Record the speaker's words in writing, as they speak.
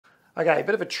Okay, a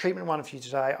bit of a treatment one for you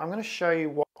today. I'm going to show you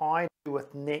what I do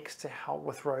with necks to help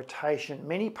with rotation.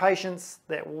 Many patients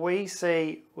that we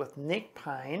see with neck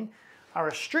pain are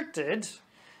restricted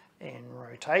in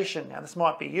rotation. Now this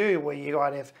might be you, where you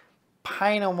might have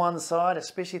pain on one side,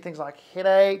 especially things like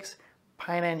headaches,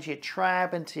 pain into your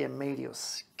trap, into your medial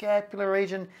scapular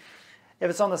region. If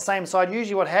it's on the same side,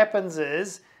 usually what happens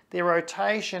is their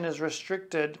rotation is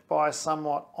restricted by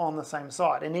somewhat on the same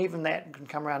side, and even that can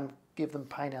come around and give them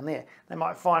pain down there. They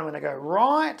might find when they go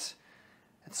right,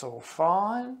 it's all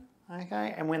fine,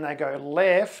 okay? And when they go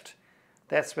left,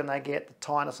 that's when they get the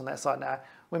tightness on that side. Now,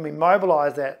 when we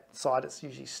mobilize that side, it's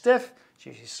usually stiff, it's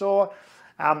usually sore,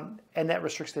 and that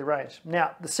restricts their range.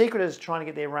 Now, the secret is trying to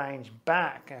get their range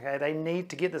back, okay? They need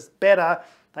to get this better,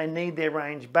 they need their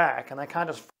range back, and they can't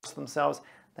just force themselves,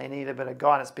 they need a bit of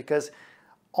guidance, because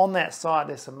on that side,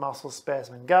 there's some muscle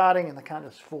spasm and guarding, and they can't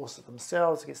just force it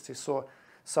themselves, it gets too sore.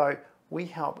 So we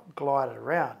help glide it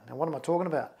around. Now, what am I talking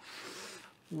about?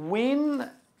 When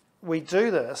we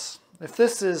do this, if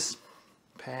this is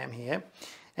Pam here,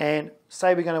 and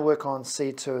say we're going to work on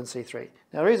C2 and C3.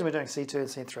 Now, the reason we're doing C2 and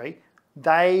C3,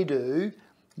 they do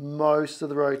most of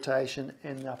the rotation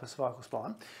in the upper cervical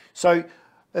spine. So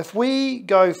if we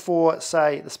go for,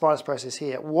 say, the spinous process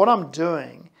here, what I'm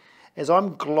doing is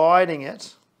I'm gliding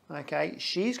it. Okay,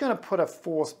 she's going to put a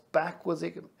force backwards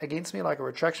against me, like a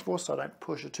retraction force, so I don't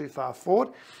push her too far forward.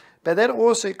 But that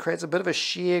also creates a bit of a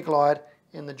shear glide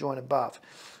in the joint above.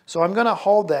 So I'm going to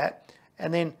hold that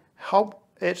and then help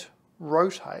it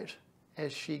rotate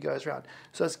as she goes around.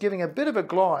 So it's giving a bit of a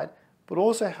glide, but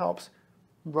also helps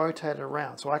rotate it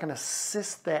around. So I can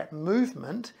assist that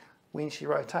movement when she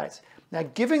rotates. Now,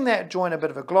 giving that joint a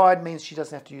bit of a glide means she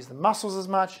doesn't have to use the muscles as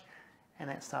much, and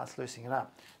that starts loosening it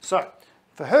up. So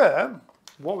for her,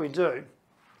 what we do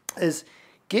is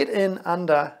get in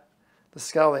under the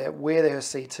skull there, where her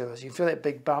C2 is. You can feel that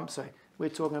big bump, so we're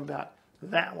talking about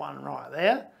that one right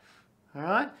there, all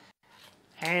right?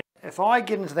 And if I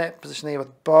get into that position there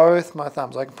with both my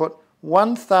thumbs, I can put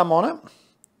one thumb on it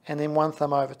and then one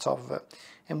thumb over top of it.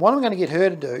 And what I'm going to get her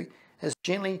to do is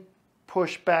gently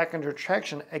push back into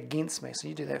retraction against me. So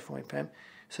you do that for me, Pam.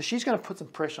 So she's going to put some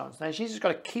pressure on. Now she's just got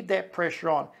to keep that pressure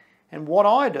on. And what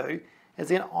I do is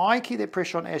then I keep that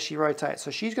pressure on as she rotates.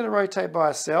 So she's going to rotate by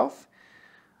herself.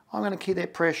 I'm going to keep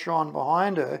that pressure on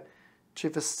behind her to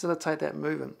facilitate that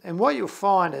movement. And what you'll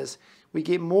find is we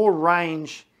get more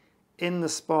range in the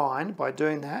spine by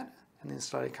doing that, and then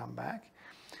slowly come back.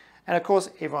 And of course,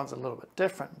 everyone's a little bit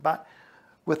different. But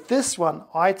with this one,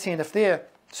 I tend, if they're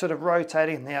sort of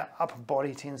rotating, their upper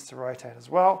body tends to rotate as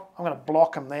well. I'm going to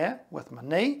block them there with my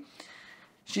knee.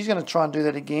 She's going to try and do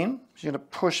that again. She's going to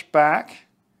push back.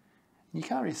 You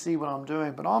can't really see what I'm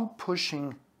doing, but I'm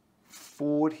pushing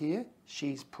forward here.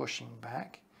 She's pushing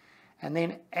back. And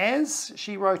then as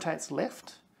she rotates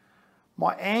left,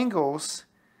 my angles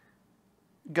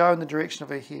go in the direction of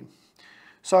her head.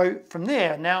 So from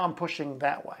there, now I'm pushing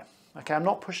that way. Okay, I'm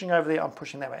not pushing over there, I'm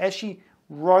pushing that way. As she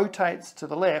rotates to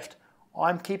the left,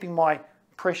 I'm keeping my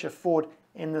pressure forward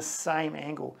in the same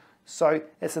angle. So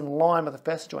it's in line with the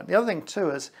facet joint. The other thing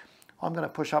too is I'm going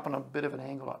to push up on a bit of an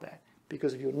angle like that,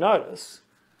 because if you'll notice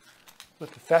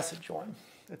with the facet joint,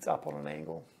 it's up on an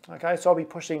angle. Okay, so I'll be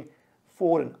pushing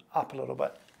forward and up a little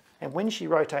bit. And when she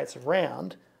rotates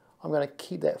around, I'm going to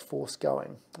keep that force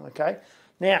going. Okay,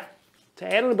 now to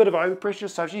add in a bit of overpressure,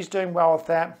 so if she's doing well with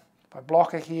that, if I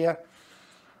block her here,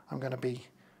 I'm going to be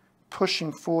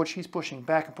pushing forward, she's pushing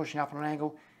back and pushing up on an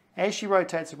angle. As she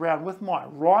rotates around with my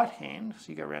right hand, so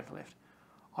you go around to the left,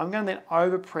 I'm going to then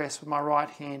overpress with my right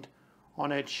hand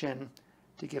on her chin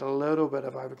to get a little bit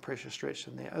of overpressure stretch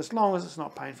in there, as long as it's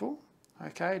not painful,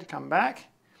 okay, to come back.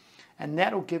 And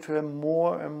that will give her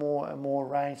more and more and more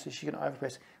range so she can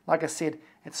overpress. Like I said,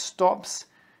 it stops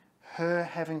her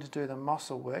having to do the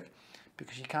muscle work,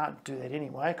 because you can't do that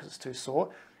anyway because it's too sore.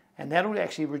 And that will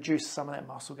actually reduce some of that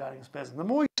muscle guarding spasm. The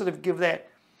more you sort of give that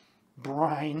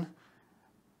brain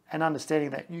an understanding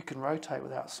that you can rotate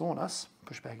without soreness,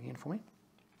 push back again for me,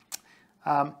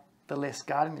 the less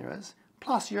guarding there is.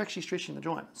 Plus, you're actually stretching the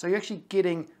joint. So you're actually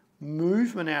getting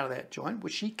movement out of that joint,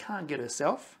 which she can't get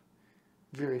herself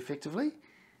very effectively.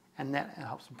 And that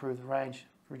helps improve the range,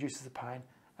 reduces the pain,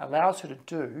 allows her to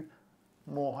do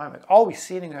more homework. I'll be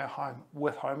sending her home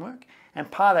with homework.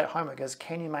 And part of that homework is,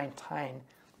 can you maintain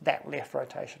that left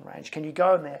rotation range? Can you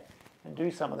go in there and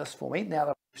do some of this for me now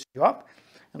that I've set you up,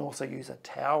 and also use a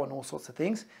towel and all sorts of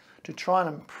things to try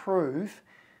and improve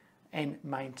and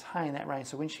maintain that range,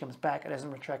 so when she comes back, it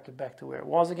hasn't retracted back to where it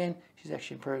was again. She's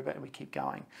actually improved it, and we keep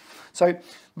going. So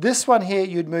this one here,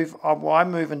 you'd move, well, I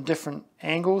move in different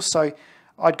angles. So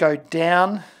I'd go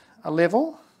down a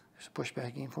level Just push back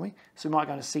again for me. So we might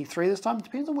go to C3 this time.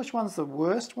 Depends on which one's the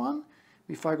worst one.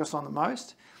 We focus on the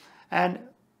most. And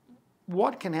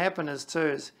what can happen is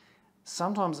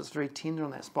sometimes it's very tender on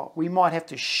that spot. We might have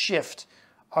to shift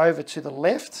over to the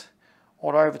left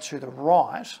or over to the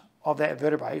right of that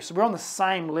vertebrae. So we're on the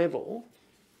same level,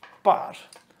 but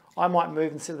I might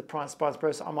move, instead of the prime spinous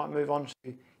process, I might move on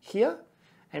to here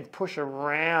and push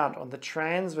around on the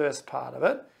transverse part of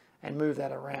it and move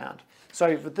that around.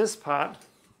 So for this part,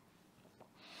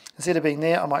 instead of being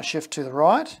there, I might shift to the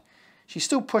right. She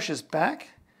still pushes back.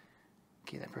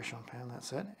 Get that pressure on pound,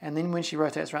 that's it. And then when she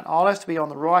rotates around, I'll have to be on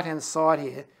the right-hand side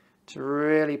here to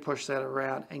really push that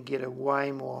around and get a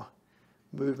way more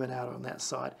movement out on that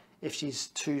side if she's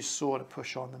too sore to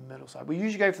push on the middle side. We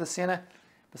usually go for the center,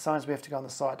 but sometimes we have to go on the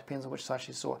side, depends on which side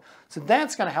she's sore. So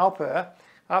that's going to help her,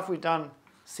 after we've done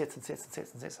sets and sets and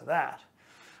sets and sets of that,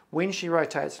 when she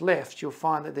rotates left, you'll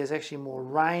find that there's actually more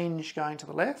range going to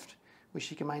the left, which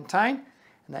she can maintain,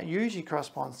 and that usually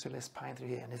corresponds to less pain through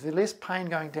here. And if there's less pain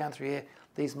going down through here,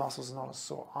 these muscles are not as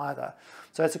sore either.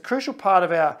 So it's a crucial part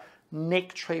of our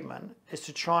neck treatment, is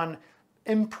to try and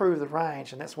improve the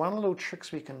range, and that's one of the little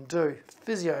tricks we can do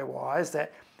physio-wise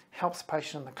that helps the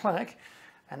patient in the clinic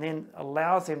and then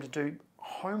allows them to do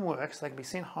homework so they can be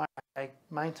sent home, they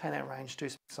maintain that range, do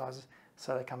some exercises,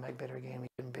 so they come back better again, we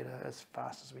get them better as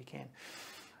fast as we can.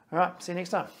 All right, see you next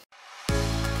time.